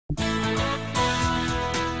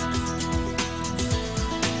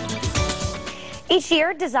Each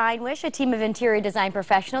year, DesignWish, a team of interior design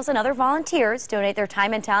professionals and other volunteers, donate their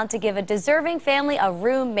time and talent to give a deserving family a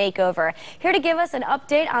room makeover. Here to give us an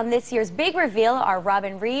update on this year's big reveal are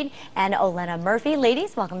Robin Reed and Olena Murphy.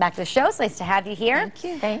 Ladies, welcome back to the show. It's nice to have you here. Thank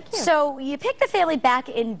you. Thank you. So you picked the family back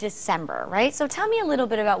in December, right? So tell me a little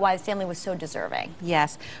bit about why the family was so deserving.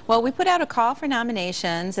 Yes. Well, we put out a call for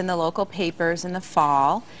nominations in the local papers in the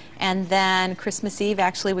fall, and then Christmas Eve,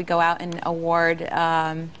 actually, we go out and award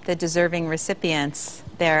the deserving recipients.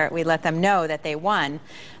 There, we let them know that they won.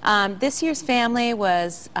 This year's family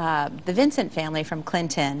was the Vincent family from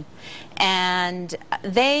Clinton, and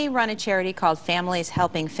they run a charity called Families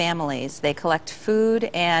Helping Families. They collect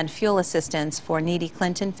food and fuel assistance for needy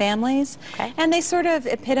Clinton families, and they sort of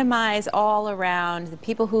epitomize all around the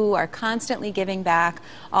people who are constantly giving back,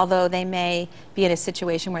 although they may be in a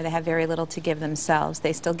situation where they have very little to give themselves.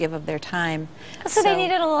 They still give of their time. So they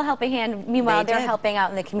needed a little helping hand. Meanwhile, they're helping out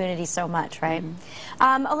in the community so much, right?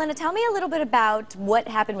 Olena, tell me a little bit about what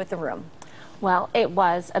happened with the room. Well, it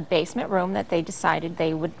was a basement room that they decided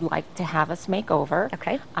they would like to have us make over.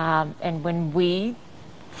 Okay. And when we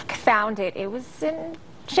found it, it was in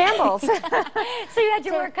shambles. So you had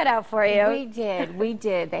your work cut out for you. We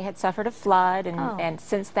did. They had suffered a flood, and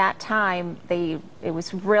since that time, it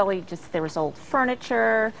was really just, there was old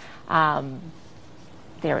furniture,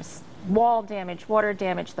 there was wall damage, water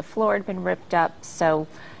damage, the floor had been ripped up, so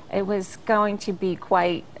it was going to be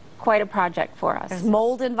quite a project for us. There's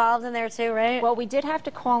mold involved in there too, right? Well, we did have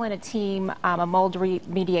to call in a team, a mold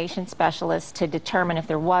remediation specialist, to determine if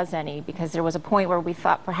there was any, because there was a point where we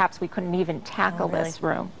thought perhaps we couldn't even tackle this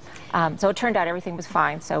room. So it turned out everything was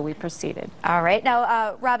fine, so we proceeded. All right.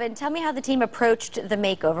 Now, Robin, tell me how the team approached the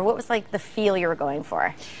makeover. What was like the feel you were going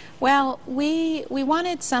for? Well, we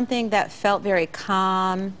wanted something that felt very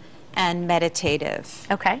calm and meditative.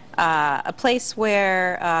 Okay. A place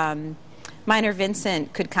where Minor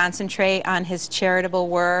Vincent could concentrate on his charitable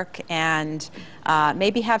work and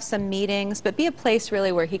maybe have some meetings, but be a place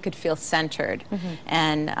really where he could feel centered.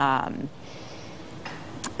 And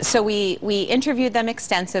so we interviewed them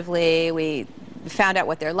extensively. We found out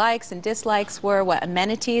what their likes and dislikes were, what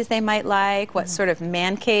amenities they might like, what sort of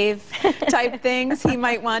man cave type things he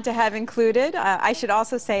might want to have included. I should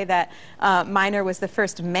also say that Minor was the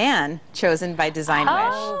first man chosen by DesignWish.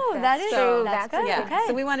 Oh, that is true. That's good. Yeah. Okay.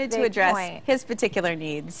 So we wanted to address his particular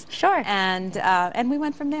needs. Sure. And we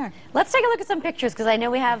went from there. Let's take a look at some pictures, because I know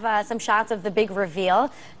we have some shots of the big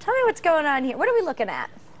reveal. Tell me what's going on here. What are we looking at?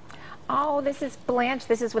 Oh, this is Blanche.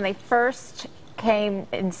 This is when they first came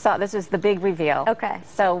and saw, this is the big reveal. Okay.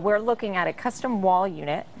 So we're looking at a custom wall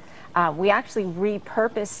unit. We actually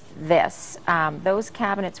repurposed this. Those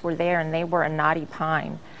cabinets were there and they were a knotty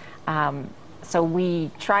pine. So we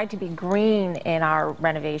tried to be green in our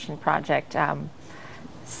renovation project.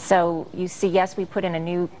 So you see, yes, we put in a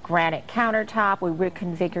new granite countertop. We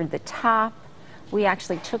reconfigured the top. We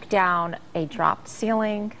actually took down a drop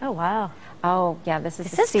ceiling. Oh, wow. Oh, yeah, this is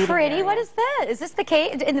This is pretty. Area. What is this? Is this the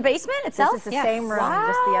cave in the basement itself? This is the same room,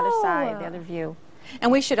 just the other side, the other view.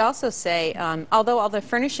 And we should also say, although all the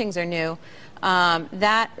furnishings are new,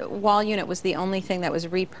 that wall unit was the only thing that was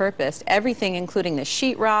repurposed. Everything, including the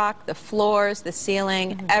sheetrock, the floors, the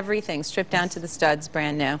ceiling, everything stripped down to the studs,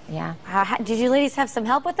 brand new. Yeah. Did you ladies have some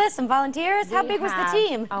help with this? Some volunteers? How big was the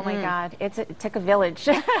team? Oh my God, it took a village.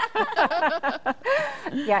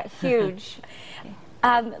 Yeah, huge.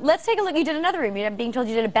 Let's take a look. You did another room. You're being told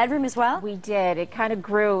you did a bedroom as well? We did. It kind of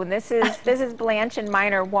grew. And this is Blanche and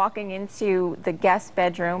Minor walking into the guest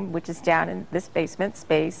bedroom, which is down in this basement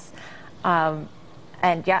space. And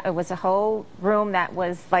yeah, it was a whole room that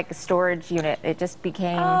was like a storage unit. It just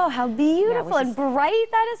became... Oh, how beautiful and bright.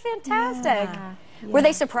 That is fantastic. Yeah. Were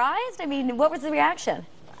they surprised? I mean, what was the reaction?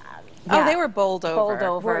 Oh, they were bowled over. Bowled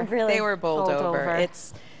over. Really? They were bowled over.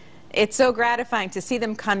 It's so gratifying to see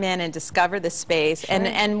them come in and discover the space. Sure.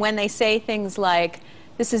 And when they say things like,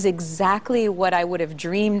 this is exactly what I would have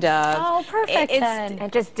dreamed of. Oh, perfect then. I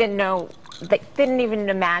just didn't know, they didn't even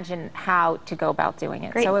imagine how to go about doing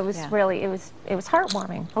it. Great. So it was really, it was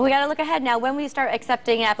heartwarming. Well, we got to look ahead now. When will you start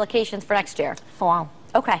accepting applications for next year? Fall.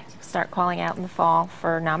 Okay. Start calling out in the fall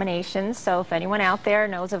for nominations. So if anyone out there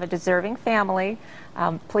knows of a deserving family,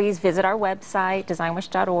 please visit our website,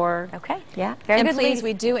 designwish.org. Okay. Yeah. Very and good, please, ladies.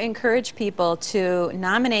 we do encourage people to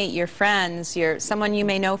nominate your friends, someone you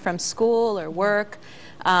may know from school or work.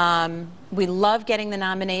 We love getting the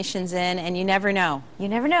nominations in, and you never know. You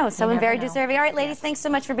never know. Someone very deserving. All right, ladies, thanks so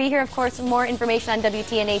much for being here. Of course, more information on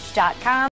WTNH.com.